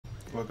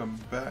Welcome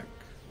back.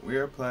 We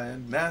are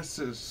playing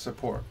Nasus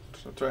support.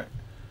 That's right.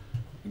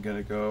 You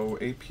gotta go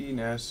AP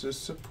Nasus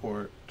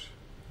support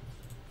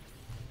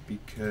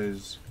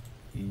because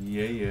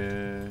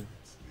yeah.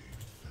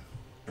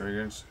 We're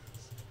against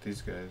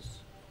these guys.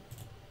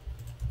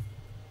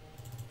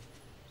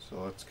 So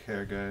let's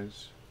care,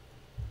 guys.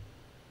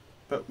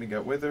 But we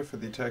got Wither for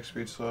the attack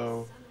speed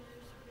slow,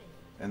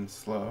 and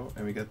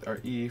we got our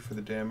E for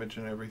the damage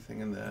and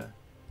everything in the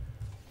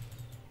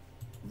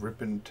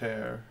rip and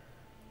tear.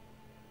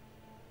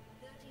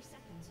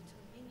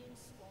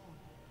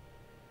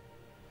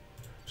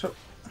 So,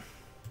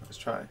 let's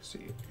try,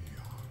 see.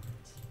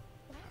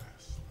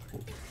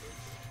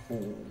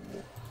 Ooh.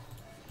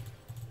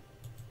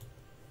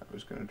 I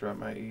was gonna drop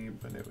my E,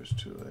 but it was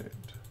too late.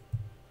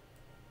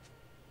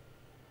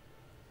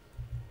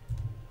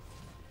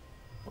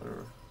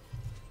 Whatever.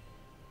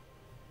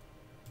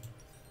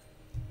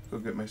 Go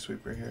get my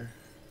sweeper here.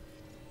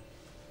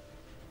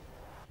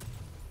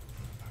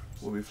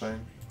 We'll be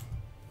fine.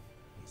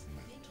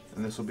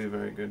 And this will be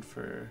very good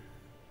for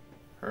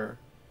her.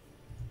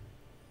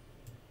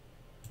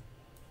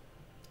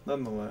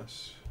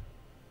 Nonetheless.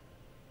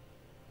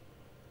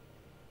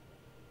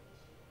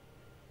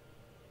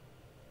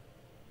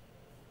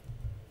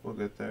 We'll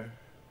get there.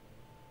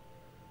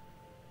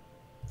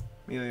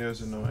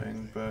 Emilio's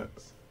annoying, but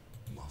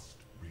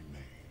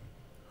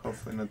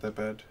hopefully not that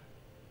bad.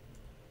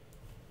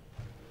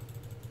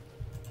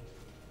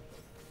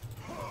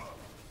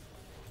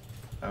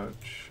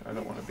 Ouch. I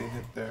don't want to be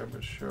hit there,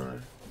 but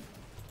sure.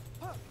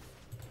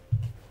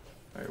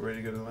 Alright, ready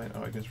to go to the lane?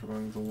 Oh, I guess we're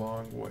going the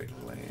long white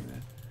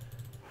lane.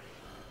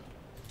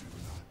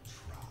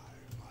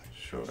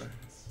 Sure.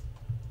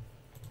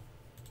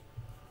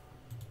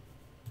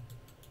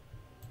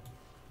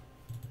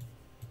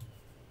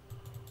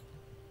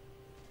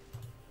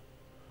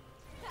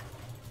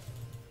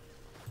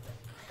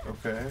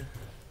 Okay.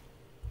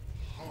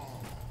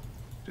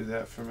 Do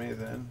that for me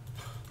then.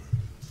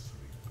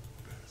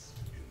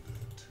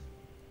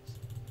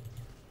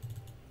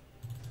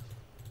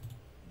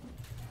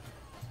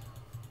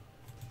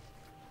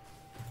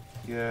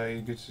 Yeah,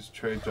 you get his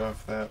trades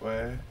off that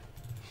way,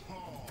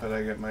 but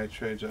I get my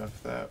trades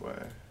off that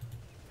way.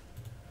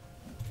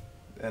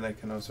 And I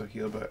can also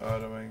heal by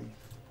autoing.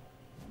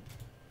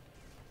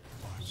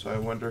 So I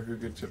wonder who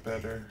gets it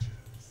better.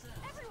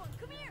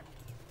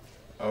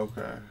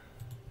 Okay.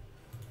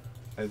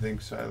 I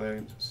think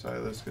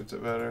Silas gets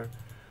it better.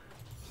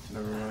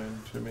 Never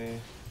mind to me.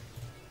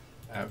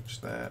 Ouch,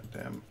 that,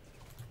 damn.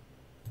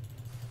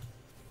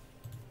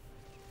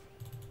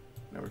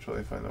 Never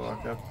totally find the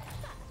walk up.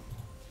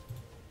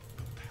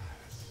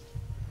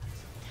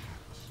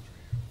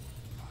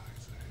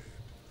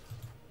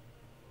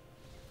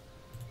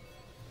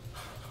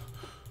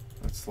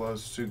 That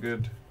slow's too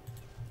good.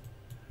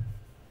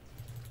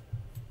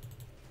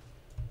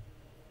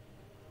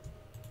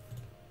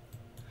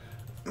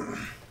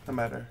 No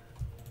matter.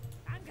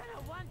 I'm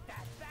gonna want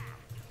that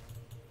back.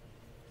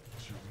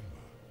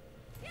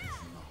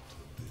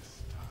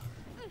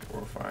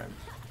 We're fine.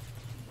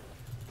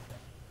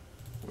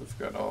 We've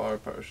got all our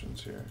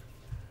potions here.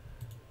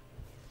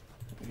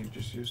 He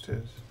just used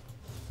his.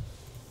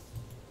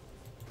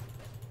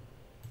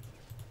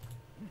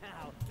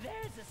 Now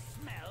there's a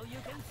smell you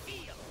can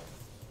feel.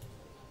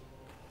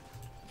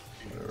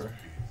 Whatever.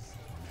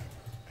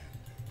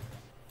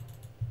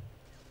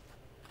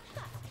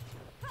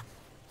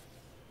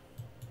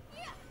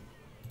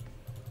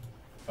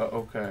 Oh,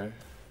 okay.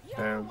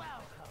 Damn.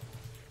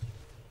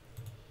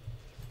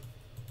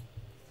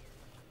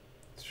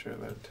 Sure,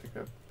 that'd take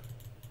up.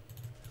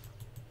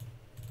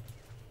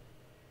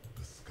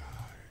 The sky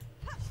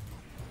is not for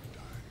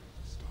dying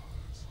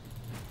stars.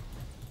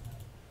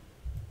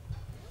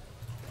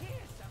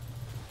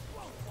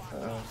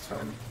 That's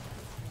fine.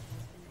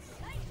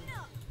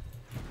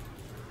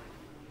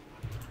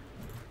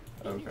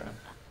 Okay.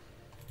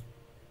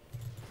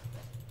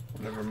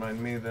 Never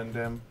mind me then,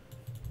 damn.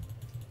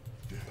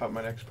 Pop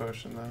my next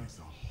potion though.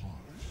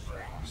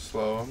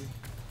 Slow him.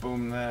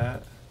 Boom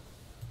that.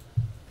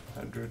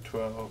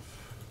 112.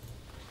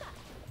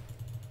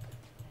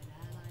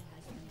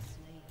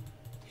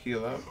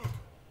 Heal up.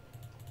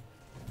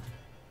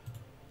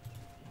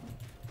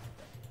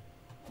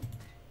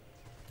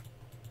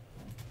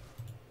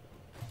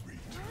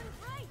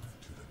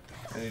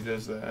 And he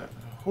does that.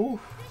 Whew.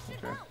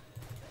 Okay.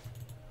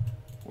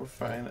 We're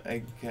fine,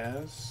 I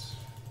guess.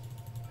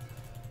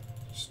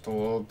 Just a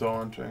little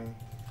daunting.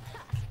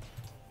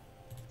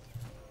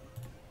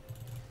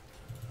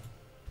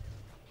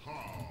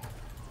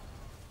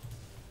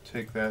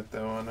 Take that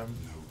though on him.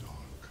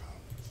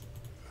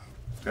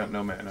 Got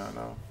no mana,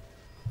 no.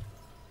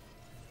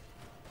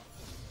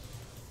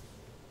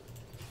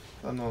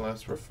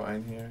 Nonetheless, we're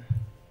fine here.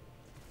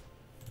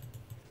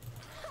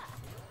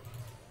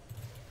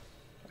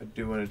 I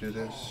do want to do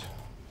this.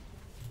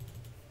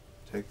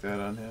 Take that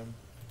on him.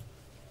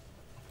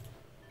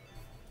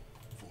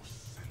 For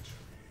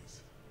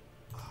centuries,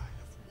 I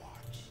have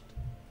watched.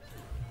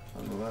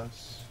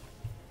 Nonetheless.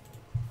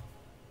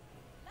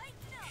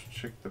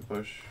 Check the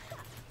bush.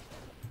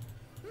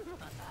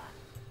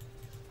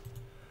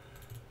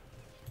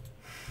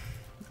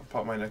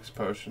 pop my next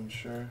potion,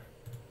 sure.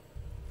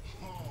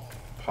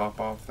 Pop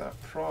off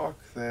that proc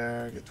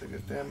there, get the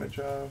good damage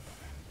off.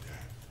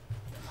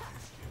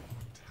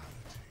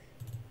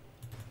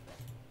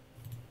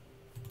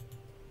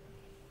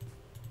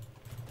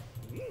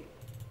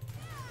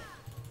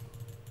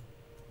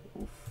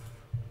 Oof.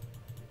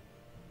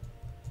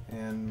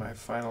 And my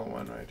final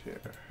one right here.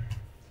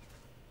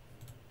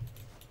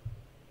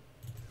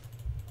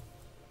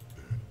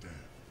 Their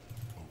death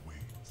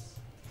awaits.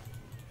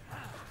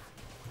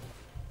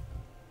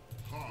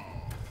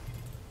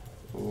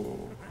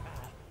 Ooh.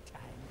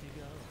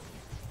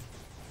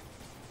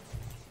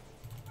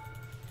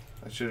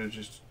 I should have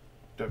just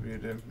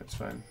W'd him. It's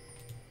fine.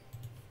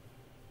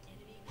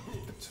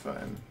 It's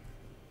fine.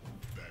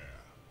 There,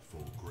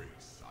 for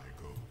grace I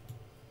go.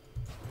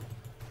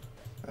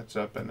 That's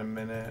up in a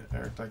minute,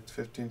 or like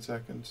 15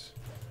 seconds.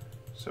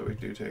 So we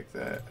do take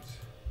that.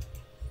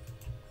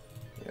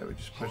 Yeah, we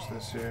just push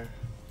this here.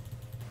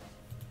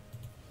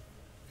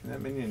 Can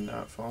that minion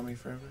not follow me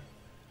forever?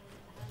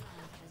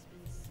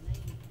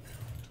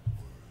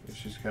 If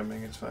she's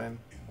coming, it's fine.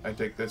 I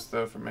take this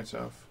though for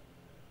myself.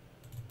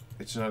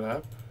 It's not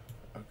up?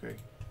 Okay.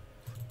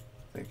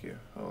 Thank you.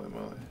 Holy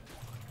moly.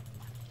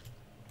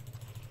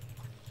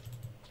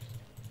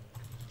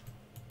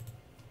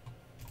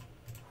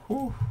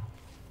 Whew.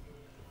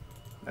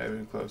 Not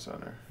even close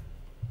on her.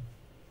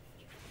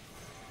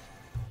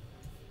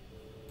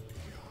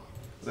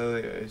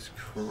 Lilia is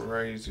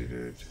crazy,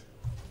 dude.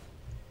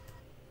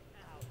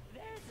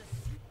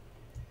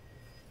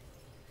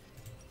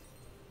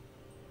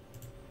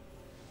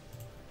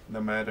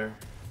 No matter.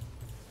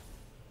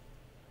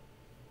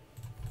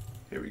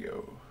 Here we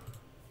go.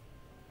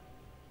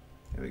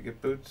 Here we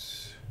get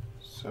boots,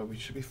 so we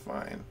should be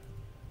fine.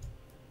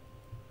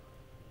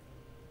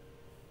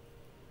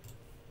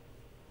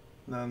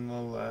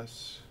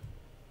 Nonetheless.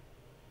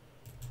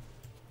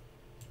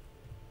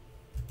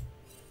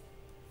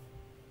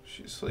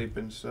 She's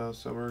sleeping still,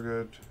 so we're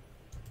good.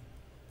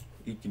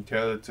 You can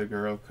tell it's a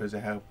girl because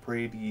of how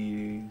pretty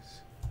he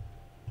is.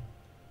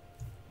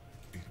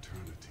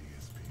 Eternity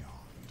is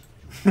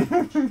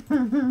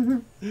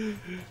beyond.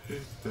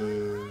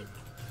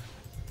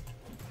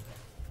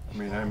 I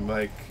mean, I'm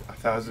like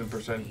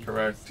 1000%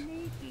 correct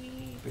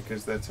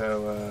because that's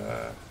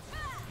how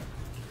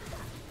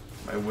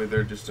my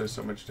wither just does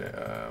so much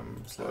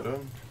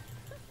slowdown.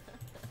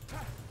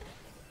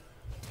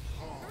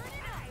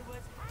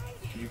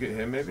 Can you get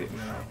him maybe?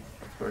 No,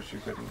 of course you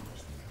couldn't.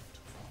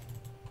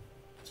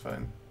 It's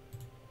fine.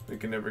 We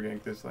can never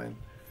gank this lane.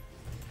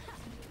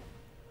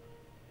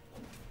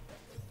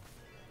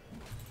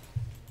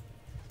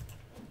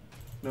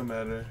 No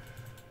matter.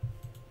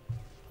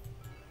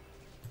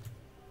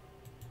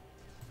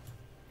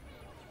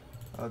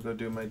 I'll go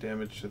do my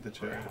damage to the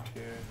turret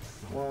here.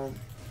 Won't.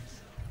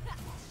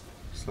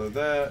 Slow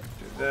that,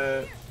 do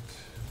that.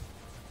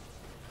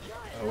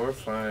 Oh, we're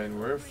fine,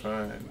 we're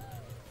fine.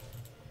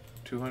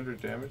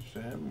 200 damage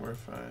to him, we're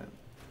fine.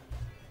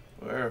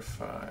 We're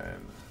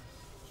fine.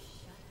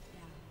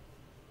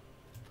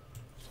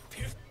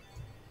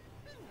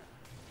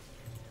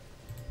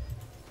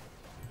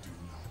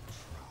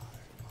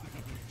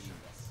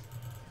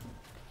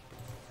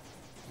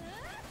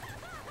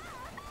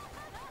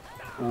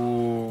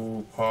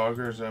 Ooh,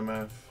 Poggers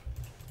MF.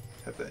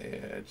 Have the,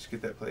 yeah, just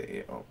get that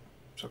play. Oh,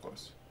 so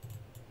close.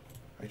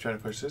 Are you trying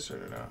to push this or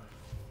no?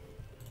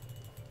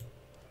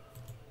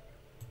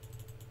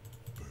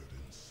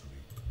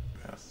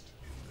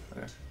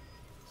 Okay.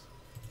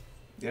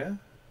 Yeah?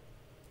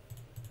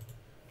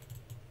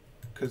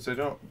 Because I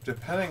don't,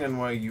 depending on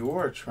what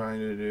you're trying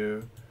to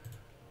do,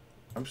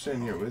 I'm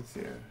staying here with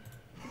you.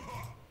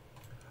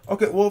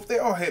 Okay, well, if they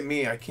all hit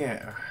me, I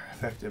can't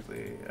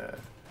effectively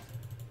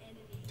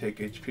take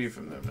HP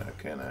from them now,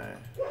 can I?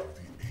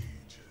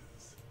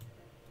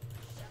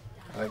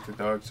 I like the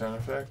dog sound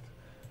effect.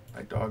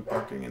 My dog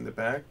barking in the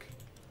back.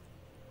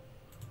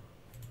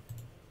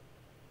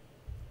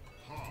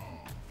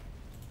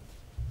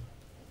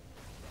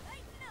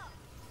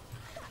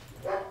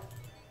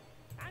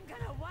 I'm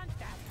gonna want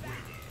that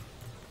back.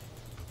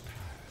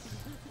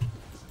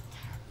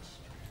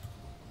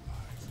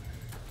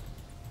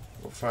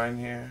 We're fine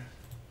here.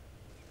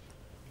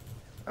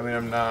 I mean,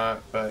 I'm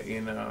not, but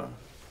you know.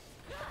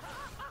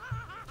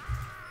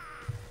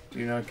 Do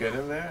you not get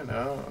him there?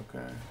 No?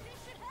 Okay.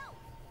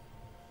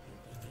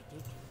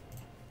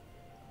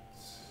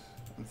 It's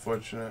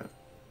unfortunate.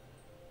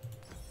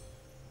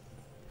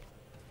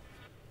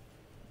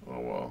 Oh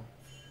well.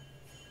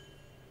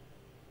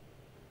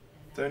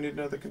 Do I need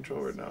another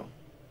controller? No.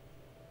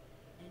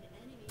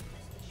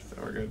 So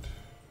we're good.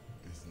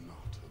 Is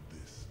not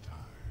this time.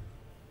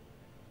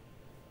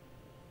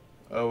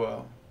 Oh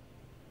well.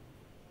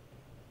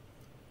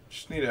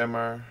 Just need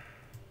MR.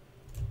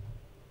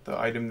 The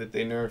item that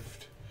they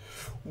nerfed.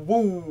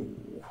 Whoa!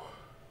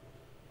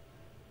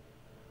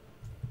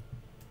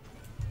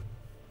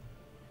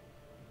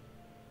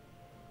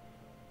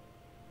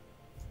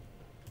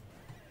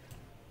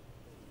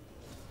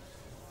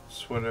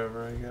 It's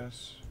whatever, I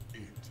guess. It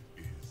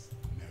is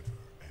never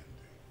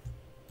ending.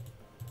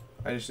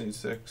 I just need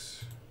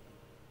 6.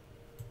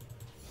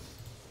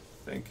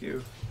 Thank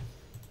you.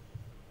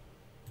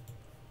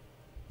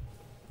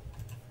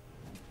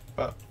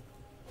 Up.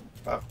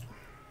 Up.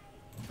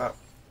 Up.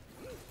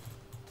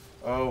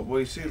 Oh, well,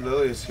 you see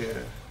Lily's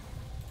here.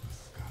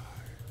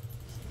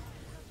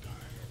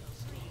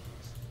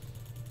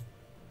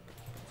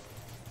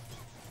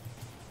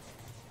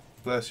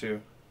 Bless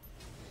you.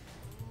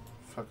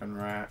 Fucking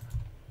rat.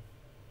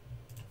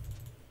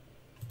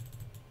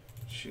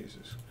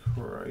 Jesus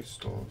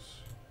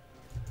Christos.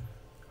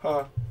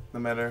 Huh. No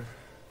matter.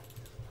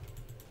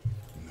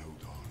 No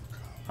dawn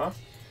comes. Huh?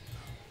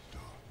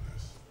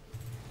 Darkness.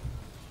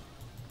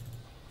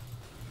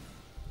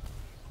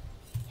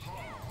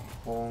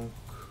 Honk.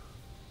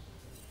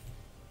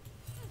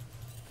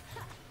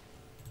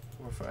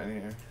 We're fine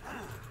here.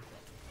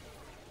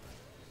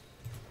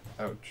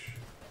 Ouch.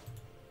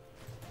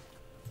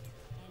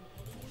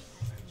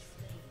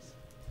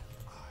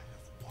 I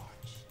have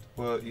watched.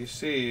 Well, you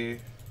see...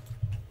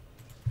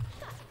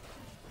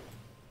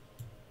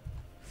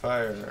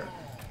 Fire.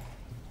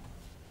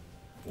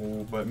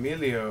 Oh, but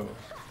Melio.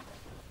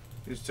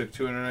 He just took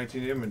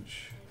 219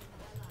 damage.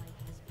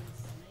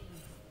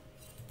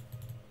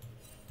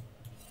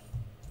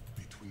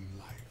 Between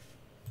life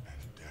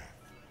and death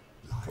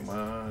lies Come on.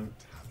 mortality.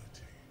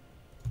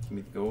 Give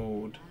me the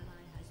gold.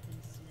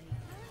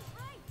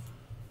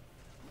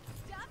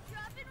 Stop,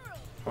 drop, and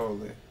roll.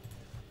 Holy.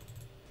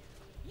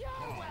 You're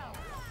well.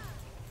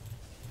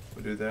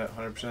 We'll do that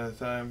 100% of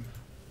the time.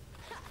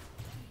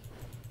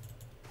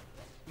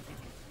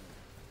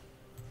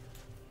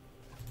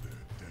 Their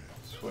death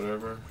It's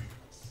whatever.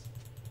 waits.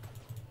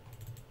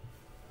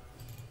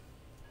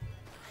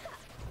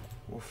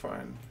 We're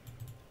fine.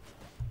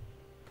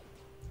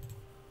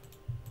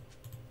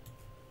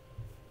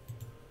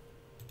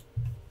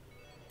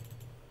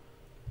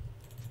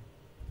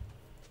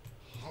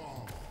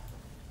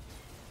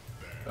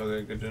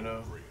 Okay, good to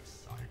know.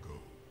 Race I go.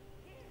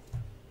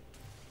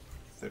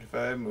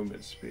 35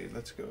 movement speed.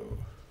 Let's go.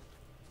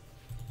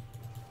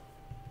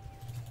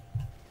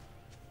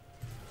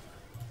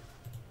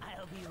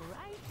 I'll be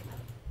right.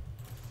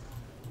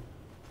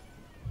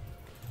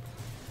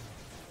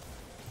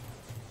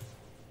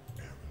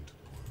 Errant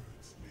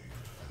words may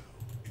fell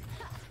in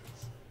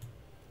eyes.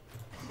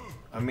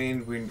 I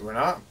mean, we're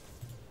not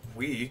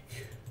weak.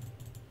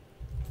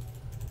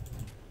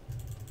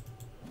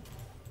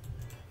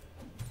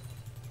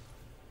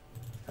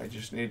 I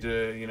just need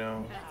to, you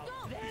know... Now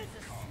there's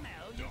a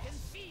smell you can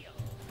feel.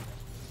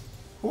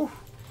 Whew.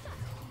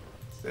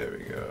 There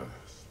we go.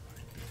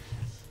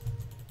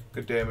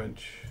 Good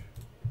damage.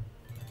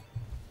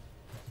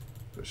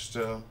 But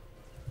still.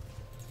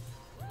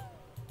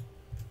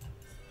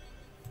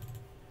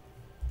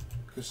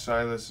 Because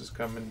Silas is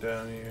coming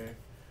down here.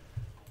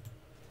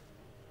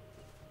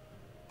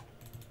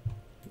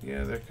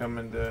 Yeah, they're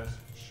coming to...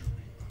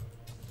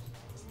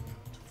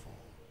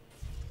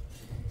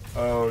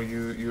 Oh,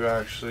 you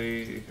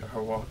actually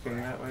are walking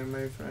that way,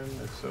 my friend?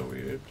 That's so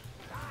weird.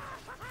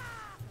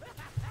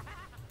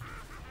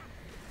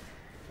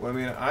 Well, I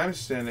mean, I'm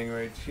standing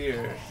right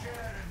here.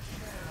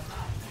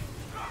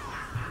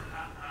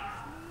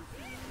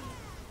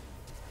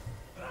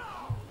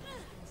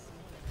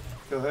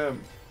 Kill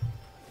him.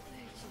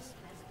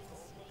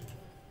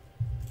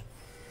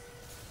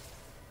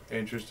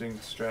 Interesting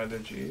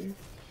strategy.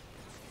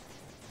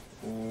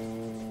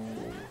 Ooh.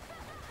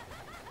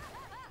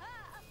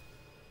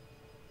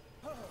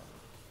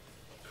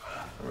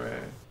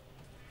 Hooray.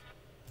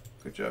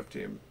 Good job,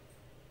 team.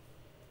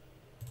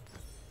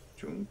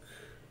 Chunk.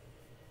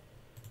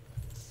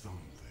 Some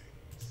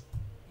things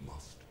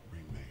must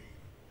remain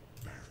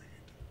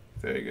buried.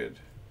 Very good.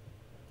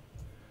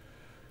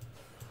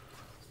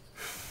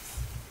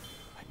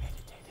 I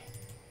meditated.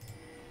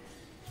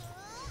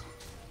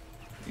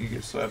 You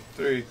get slapped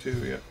 3, 2,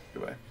 yeah.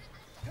 Goodbye.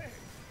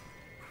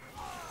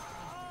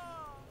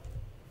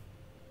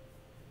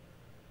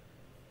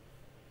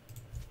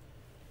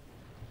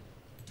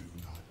 Do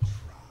not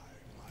try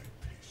my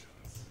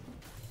patience.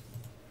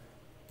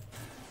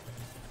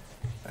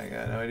 I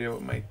got no idea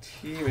what my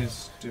team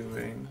is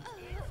doing.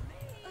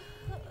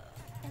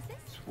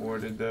 It's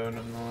warded though,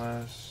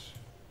 nonetheless.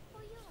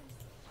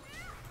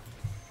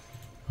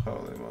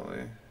 Holy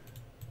moly.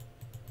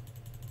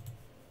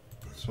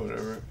 It's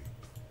whatever. The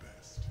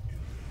best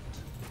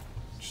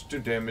innate. Just do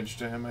damage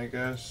to him, I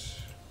guess.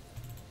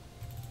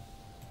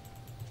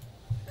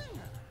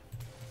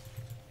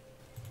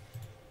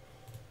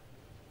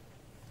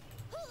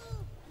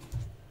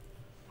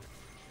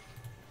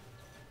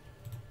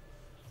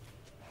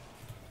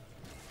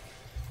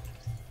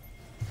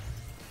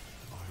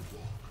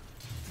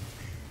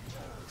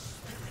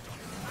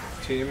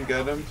 Team,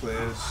 get him,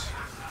 please.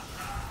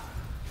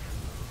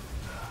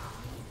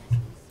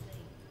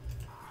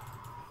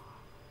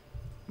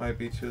 Might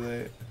be too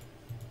late.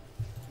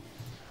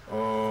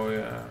 Oh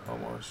yeah,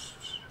 almost.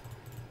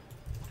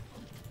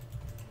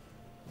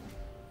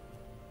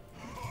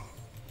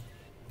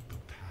 The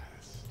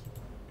past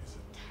is a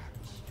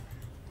tapestry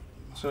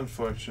of It's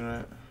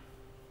unfortunate.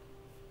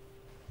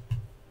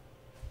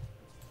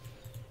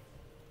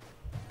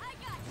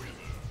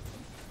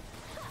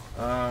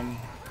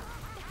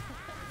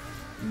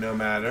 No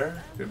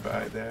matter.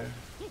 Goodbye there.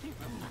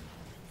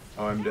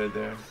 Oh, I'm dead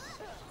there.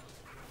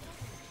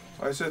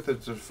 Oh, I said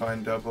that's a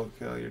fine double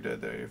kill. You're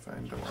dead there. You're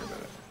fine. Don't worry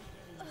about it.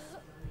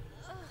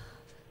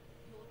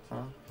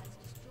 Huh?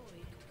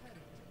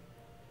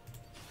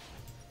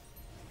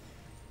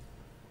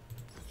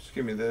 Just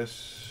give me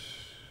this.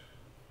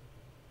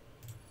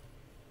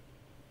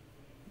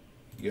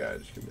 Yeah,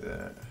 just give me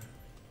that.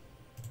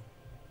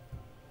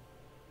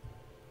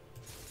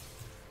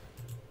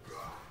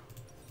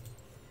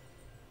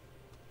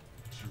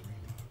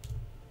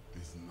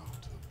 Is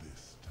not of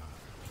this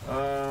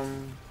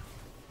time.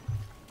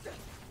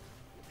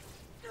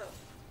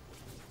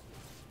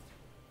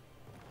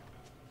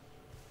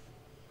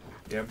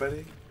 Yeah,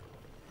 buddy.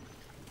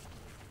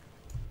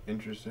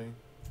 Interesting.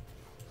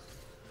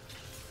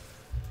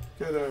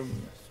 Get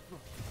him.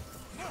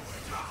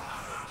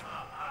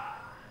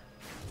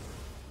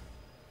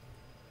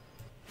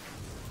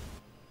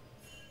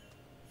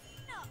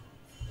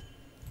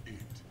 It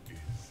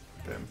is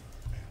Them. ending.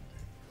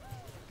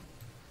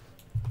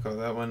 Call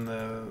that one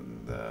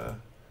the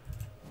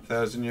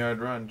 1,000-yard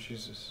run.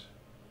 Jesus.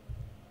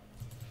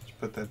 Just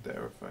put that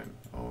there. We're fine.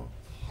 Oh.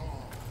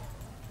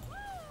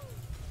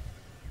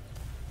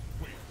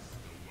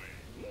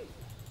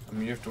 I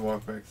mean, you have to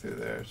walk back through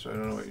there, so I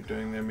don't know what you're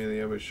doing there,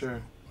 Amelia, but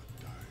sure.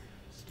 But dying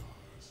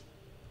stars.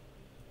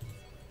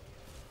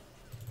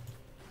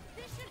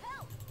 This should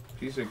help.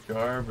 Piece of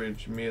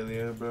garbage,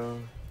 Amelia,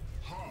 bro.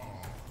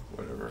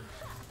 Whatever.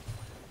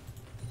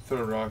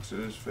 Throw rocks at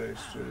his face,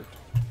 dude.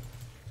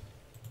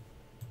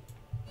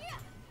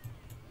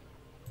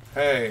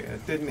 Hey,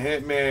 it didn't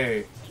hit me.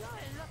 You're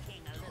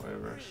looking a little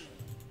Whatever.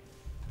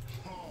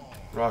 green.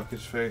 Rock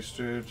his face,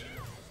 dude.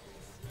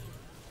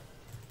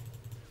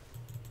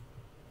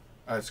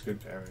 That's good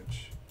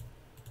damage.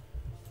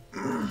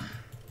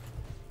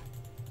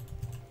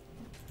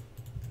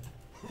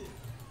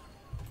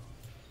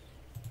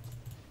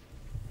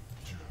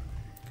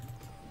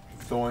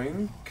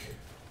 Thoink.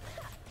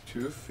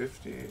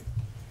 250.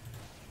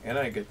 And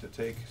I get to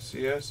take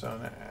CS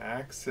on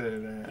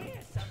accident.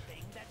 Here's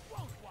something that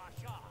won't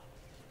wash off.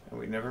 And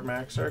we never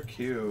max our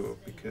Q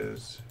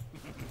because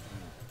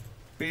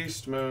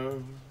beast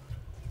mode.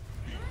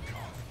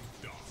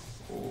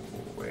 Oh,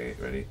 wait,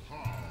 ready?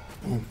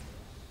 Boom.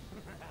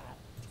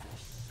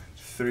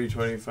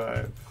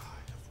 325.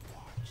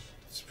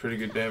 It's pretty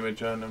good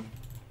damage on him.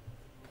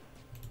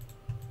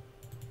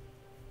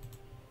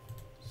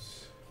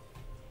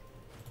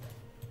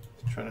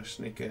 Trying to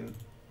sneak in.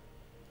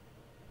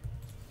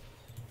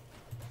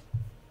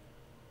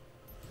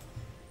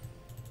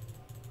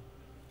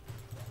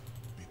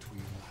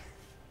 Between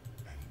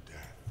life and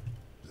death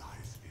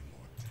lies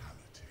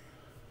immortality.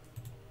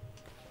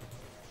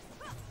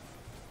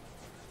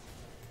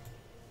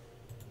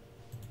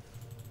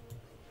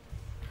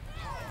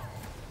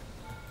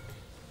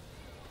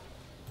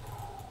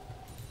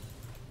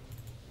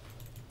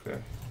 Okay.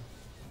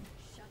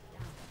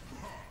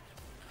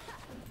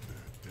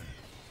 Their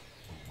death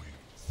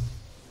awaits.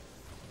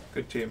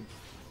 Good team.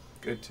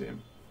 Good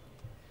team.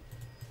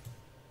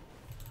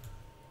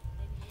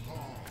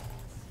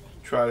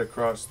 Try to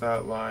cross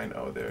that line.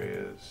 Oh, there he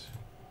is.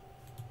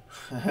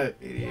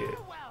 Idiot. You're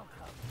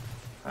welcome.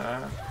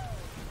 Huh?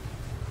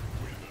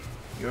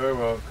 You're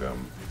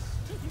welcome.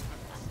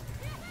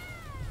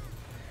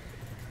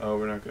 Oh,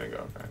 we're not gonna go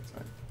up. That's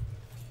fine.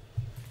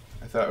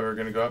 I thought we were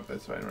gonna go up.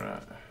 That's fine. We're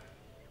not.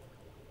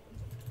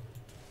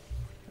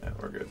 Yeah,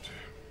 we're good.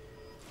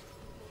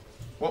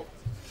 Well.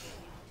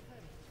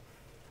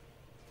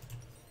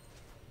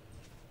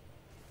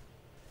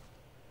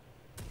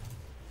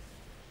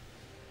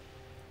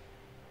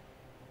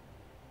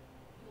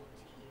 Your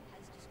team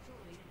has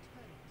destroyed a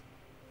turret.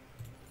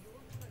 Your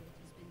turret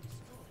has been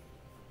destroyed.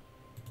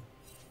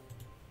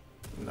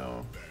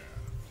 No.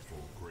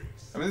 For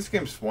grace. I mean, this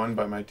game's won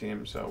by my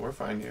team, so we're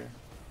fine here.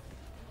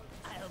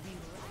 I'll be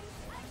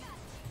right.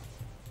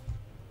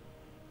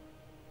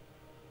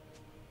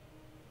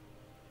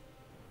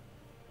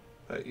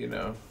 But, you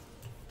know.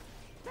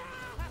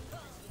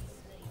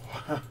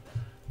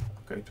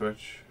 Okay,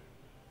 Twitch.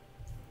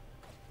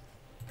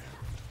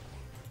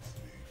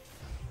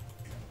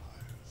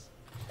 Empires.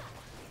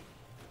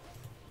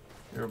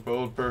 You're a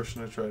bold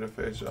person to try to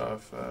face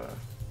off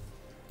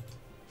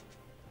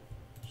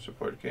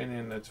support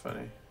Canyon. That's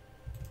funny.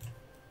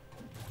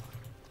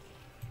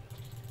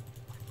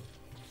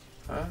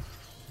 Huh?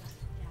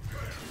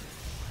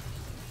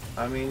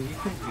 I mean, you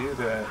can do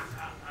that.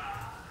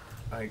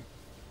 I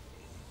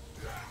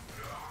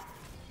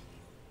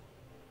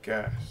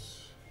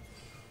guess.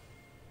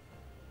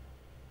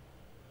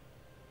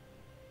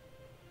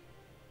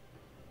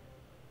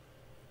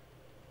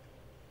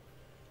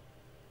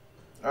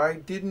 I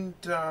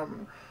didn't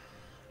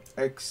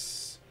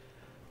expect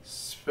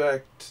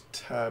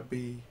to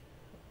be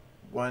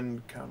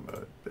one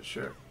combo, but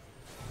sure.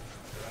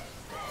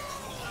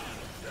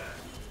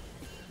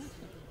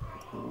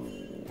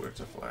 Ooh, it's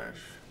a flash.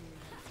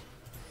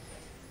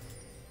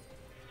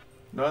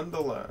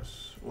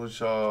 Nonetheless, we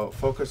shall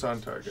focus on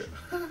target.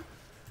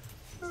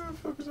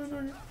 Focus on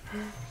target.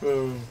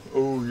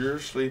 Oh, you're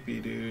sleepy,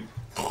 dude.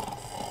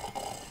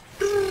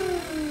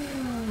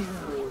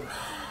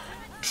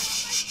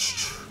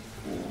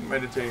 Ooh,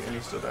 meditate, and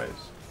he still dies.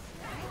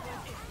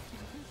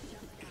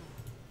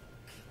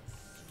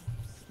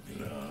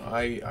 No,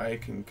 I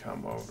can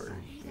come over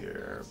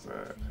here,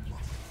 but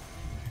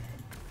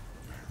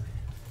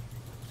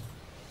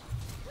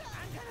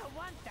I'm gonna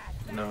want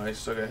that. no, I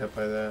still got hit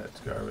by that. It's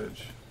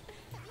garbage.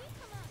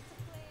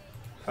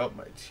 Help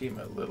my team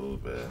a little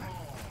bit.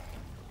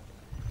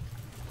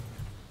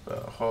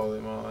 But holy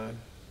moly.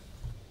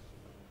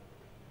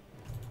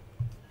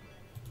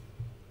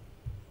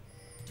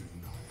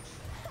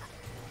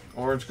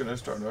 Orange gonna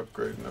start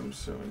upgrading them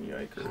soon,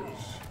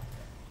 yikers.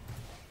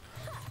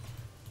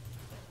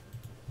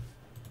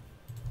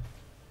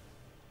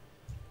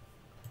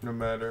 No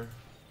matter.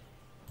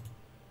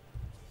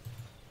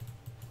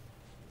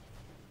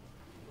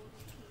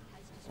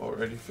 All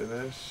ready for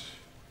this?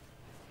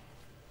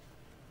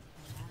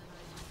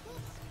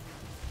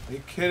 Are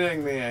you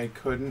kidding me? I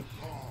couldn't.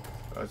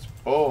 That's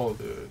bull,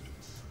 dude.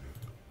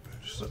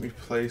 Just let me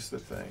place the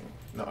thing.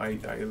 No, I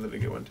literally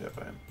get one tap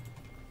by him.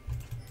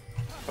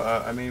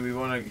 But I mean, he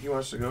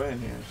wants to go in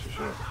here, so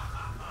sure.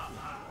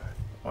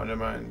 Oh, never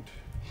mind.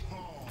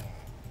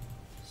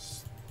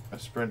 A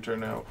sprinter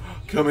now.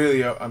 Kill me,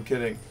 Leo. I'm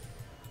kidding.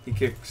 He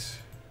kicks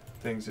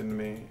things into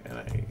me, and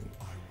I.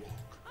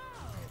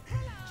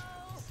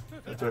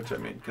 Kill Twitch, I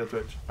mean. Kill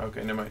Twitch.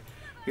 Okay, never mind.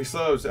 He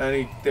slows,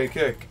 and they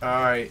kick.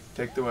 Alright,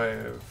 take the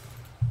wave.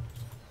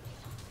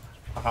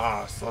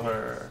 Aha, slow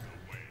her.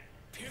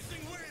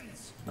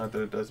 Not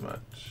that it does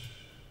much.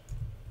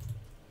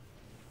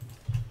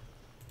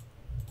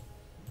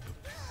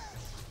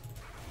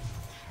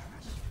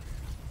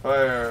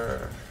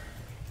 Fire.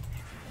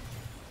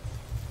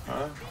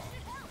 Huh?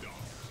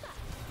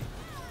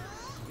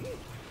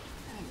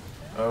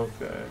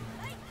 Okay.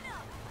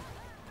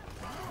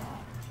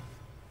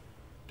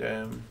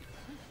 Damn.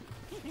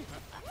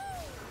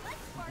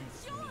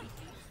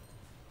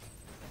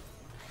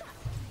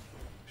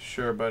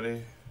 Sure,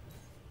 buddy.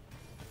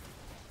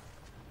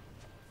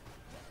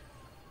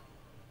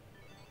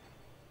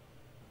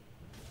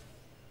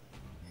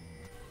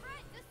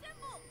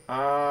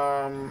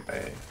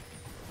 Hey.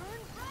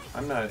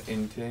 I'm not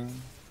inting.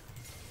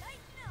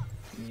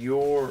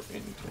 You're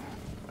inting,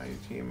 my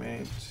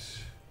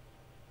teammates.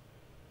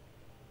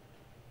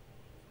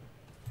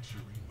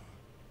 Shirima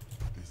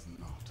is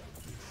not this.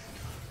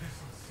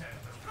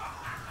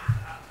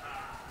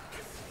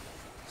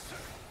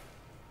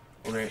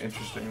 Okay,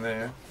 interesting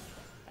there.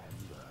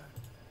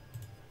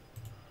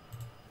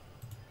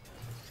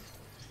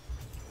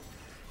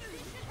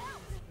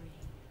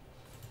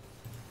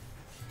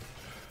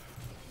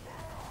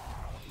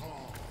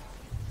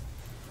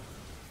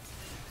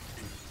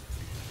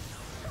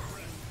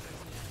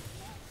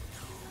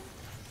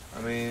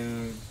 I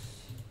mean,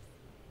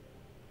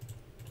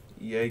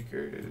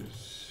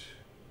 yikers.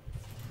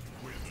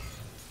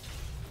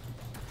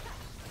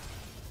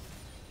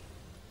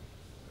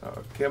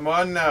 Oh, come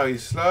on now,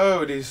 he's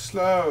slowed, he's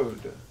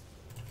slowed. The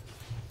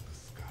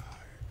sky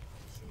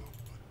is not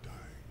but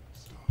dying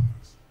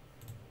stars.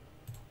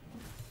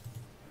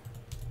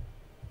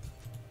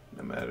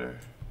 No matter.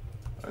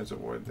 There's a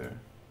ward there.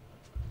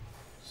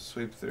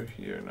 Sweep through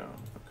here now.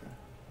 Okay.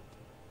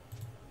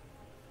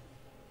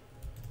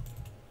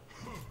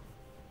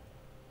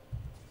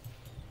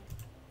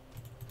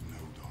 No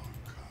dawn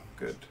comes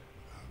Good.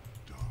 without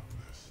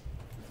darkness.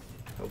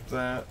 Help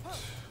that.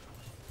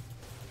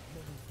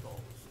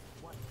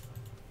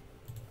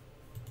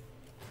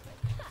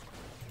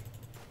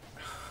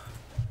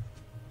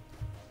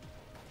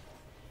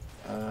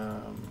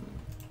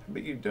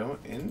 But you don't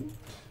end?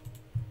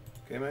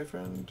 Okay, my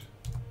friend.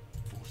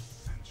 For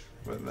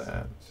centuries, With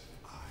that.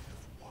 I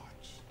have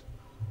watched.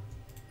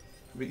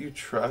 But you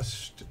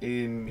trust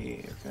in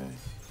me, okay?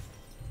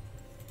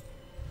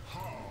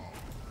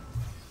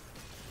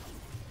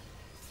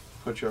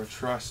 Put your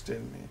trust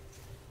in me.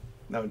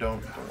 No,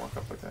 don't walk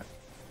up like that.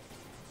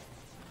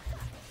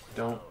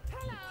 Don't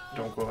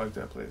go like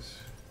that, please.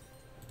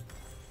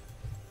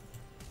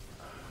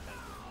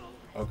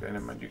 Okay,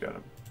 never mind, you got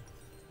him.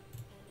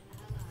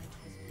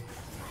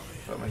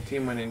 But my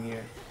team went in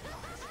here.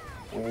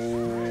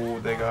 Oh,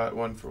 they got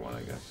 1 for 1,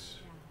 I guess.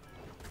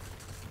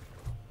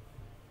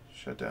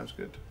 Shutdown's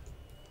good.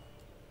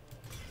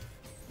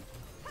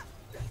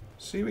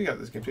 See, we got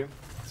this game, team.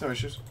 It's no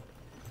issues.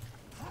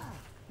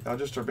 Y'all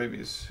just are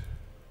babies.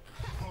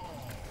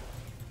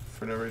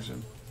 For no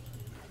reason.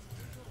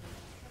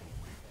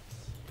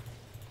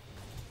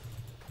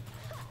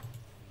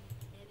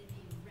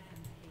 Enemy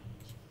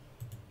rampage.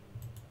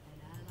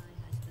 An ally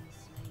has been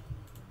slain.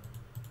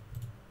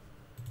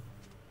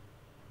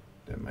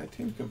 Then my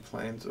team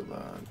complains a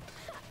lot.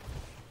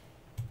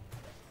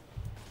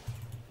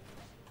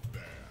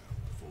 There,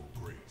 for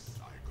grace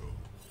I go.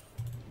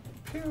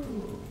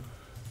 Pew.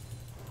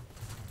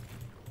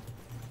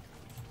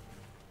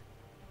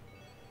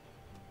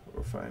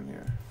 We're fine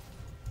here.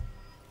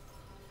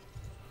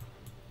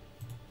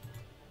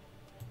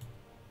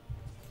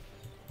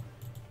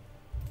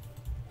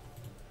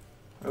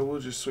 I will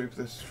just sweep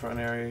this front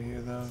area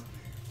here, though.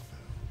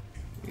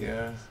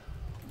 Yeah.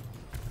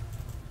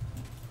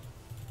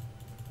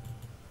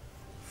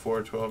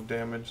 412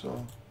 damage,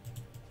 though.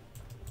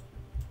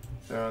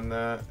 They're on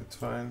that. It's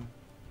fine.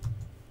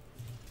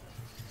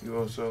 You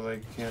also,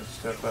 like, can't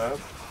step up.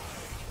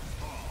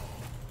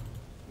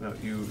 No,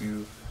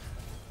 you.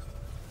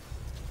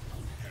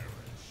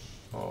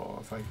 Oh,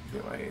 if I could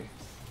get my...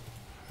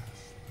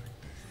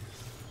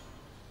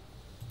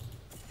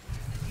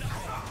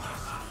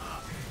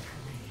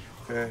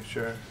 Okay,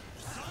 sure.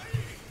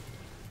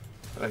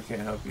 But I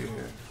can't help you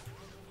here.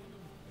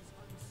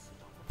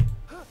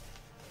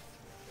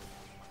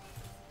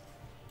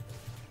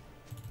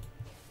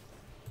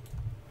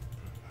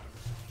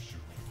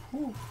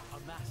 Whew.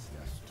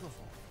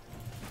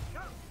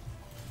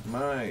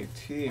 My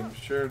team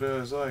sure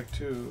does like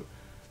to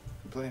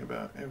complain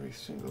about every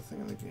single thing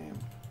in the game.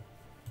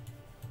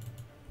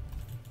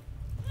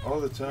 All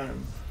the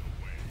time.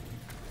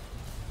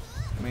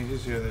 I mean,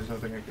 he's here, there's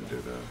nothing I can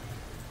do though.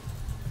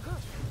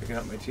 I can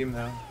help my team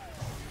now.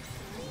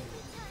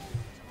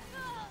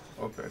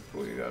 Okay,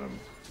 cool, you got him.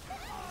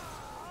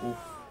 Oof.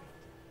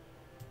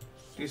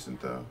 Decent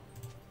though.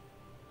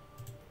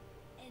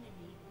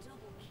 Enemy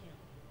double kill.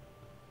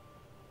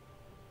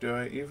 Do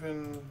I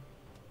even...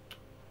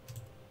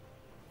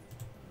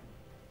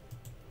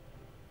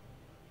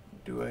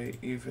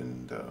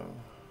 though?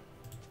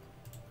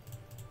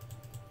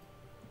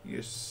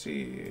 You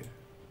see...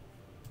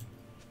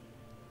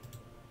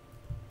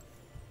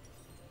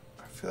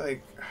 I feel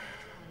like...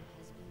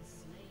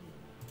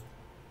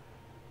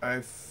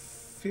 I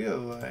feel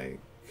like...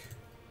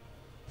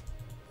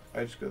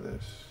 I just go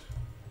this.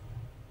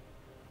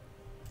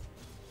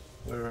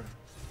 Whatever.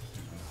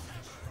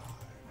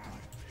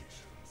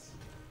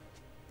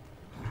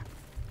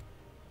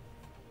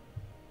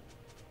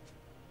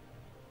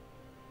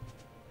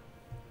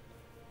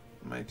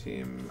 My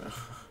team.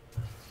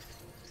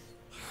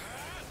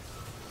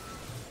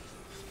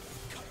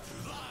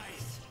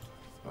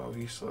 Oh,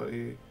 he's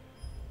slowly.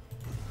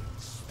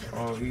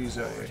 Oh, he's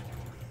a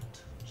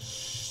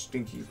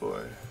stinky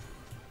boy.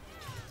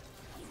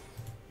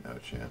 No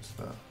chance,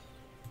 though.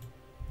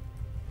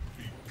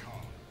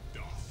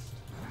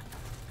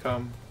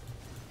 Come.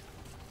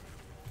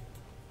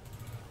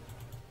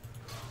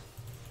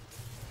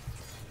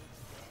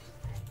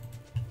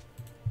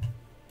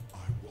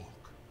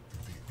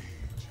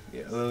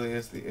 Yeah, Lily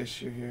is the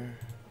issue here.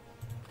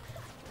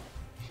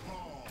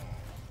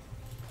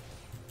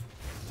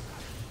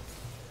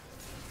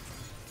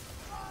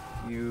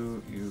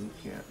 You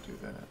can't do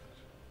that.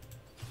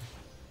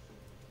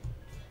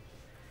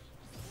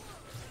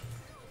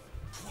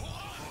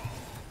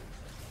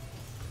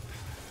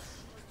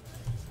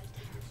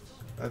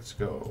 Let's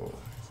go.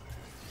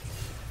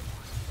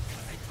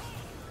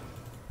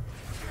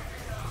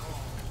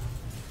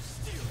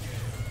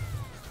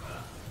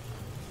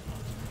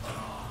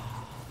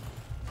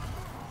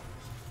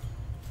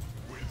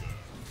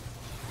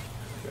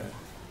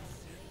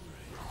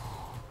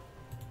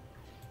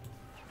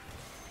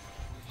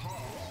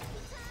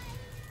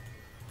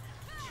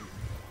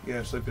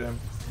 Yeah, sleep it in.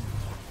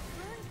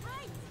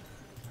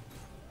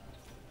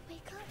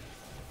 Wake up.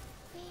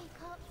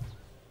 Wake up.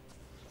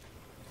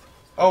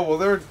 Oh, well,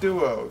 they're a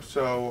duo,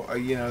 so,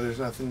 you know, there's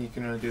nothing you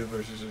can really do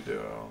versus a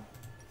duo.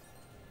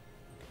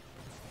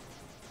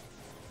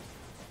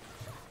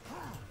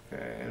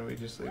 Okay, and we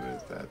just leave it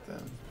at that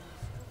then.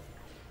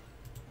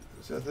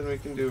 There's nothing we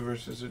can do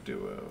versus a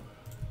duo.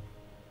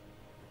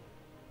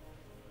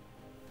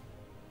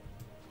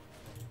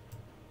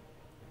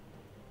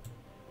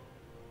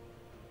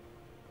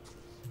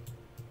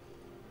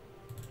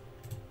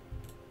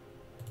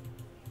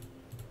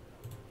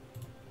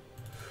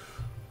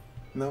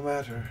 No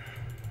matter,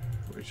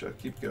 we shall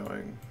keep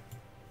going.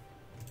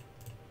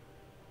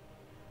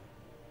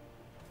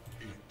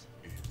 It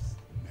is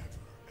never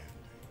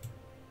ending.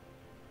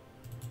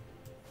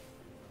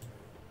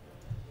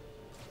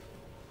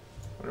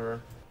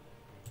 Whatever.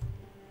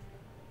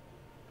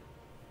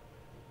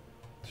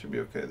 Should be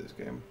okay this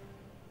game.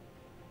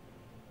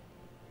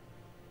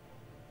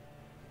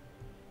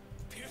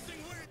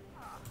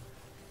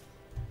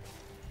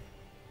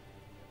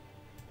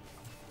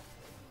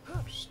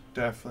 It's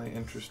definitely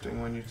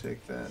interesting when you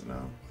take that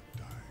now.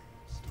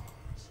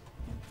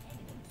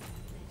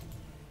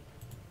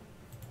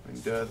 I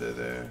mean, duh, they're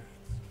there.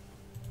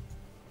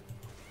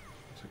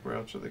 It's like, where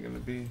else are they gonna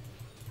be?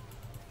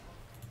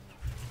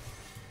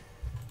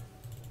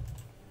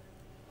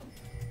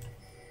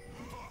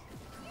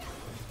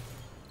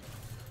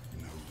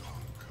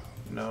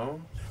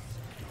 No?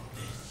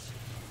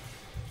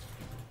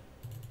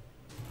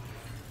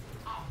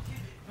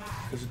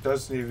 Because it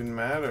doesn't even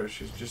matter.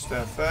 She's just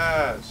that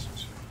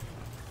fast.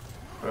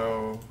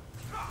 Bro.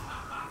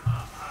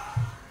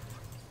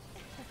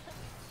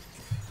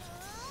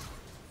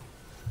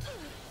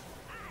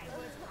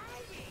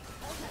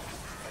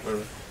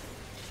 Whatever.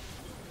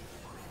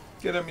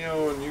 Get him,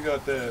 Yon. You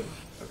got that.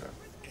 Okay.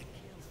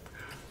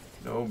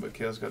 No, but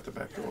Kale's got the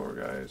back door,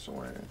 guys. Don't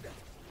worry.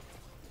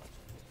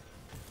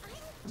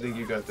 I think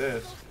you got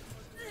this.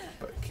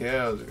 But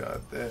Kale's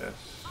got this.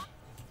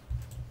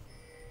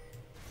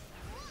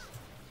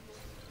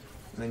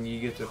 And then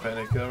you get the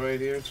pentakill right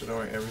here, so don't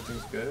worry,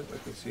 everything's good.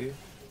 Like you see,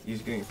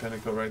 he's getting a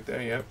pentakill right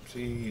there. Yep,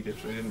 see, he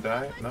didn't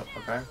die. Nope,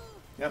 okay.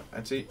 Yep,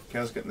 and see,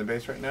 Kale's getting the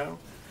base right now.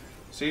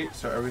 See,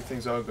 so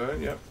everything's all good.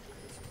 Yep.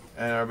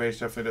 And our base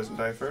definitely doesn't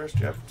die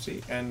first. Yep,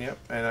 see, and yep,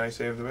 and I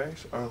save the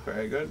base.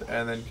 Okay, good.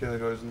 And then Kale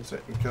goes and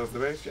kills the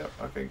base. Yep,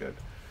 okay, good.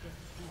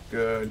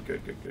 Good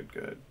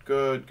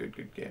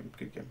game.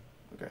 Good game.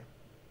 Okay.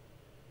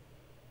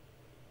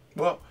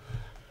 Well,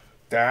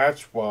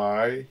 that's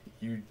why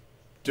you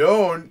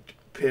don't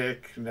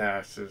pick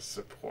Nasus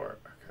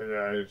support.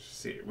 Okay,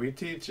 see, we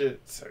teach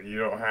it so you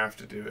don't have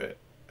to do it.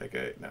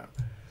 Okay, now,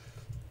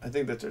 I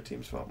think that's our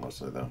team's fault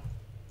mostly, though.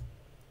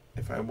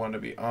 If I want to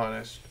be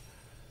honest,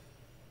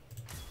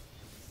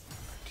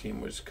 our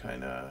team was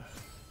kind of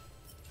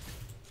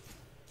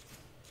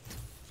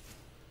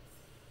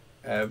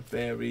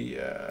very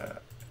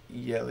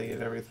yelly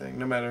at everything.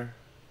 No matter.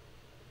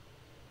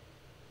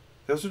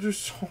 They also do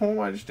so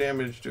much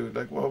damage, dude.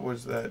 Like, what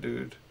was that,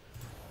 dude?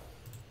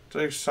 It's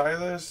like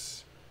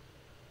Silas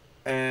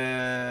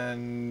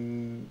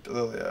and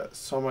Lilia.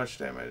 So much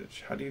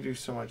damage. How do you do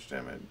so much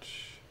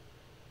damage?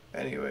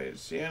 Anyways,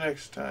 see you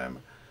next time.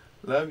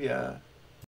 Love ya.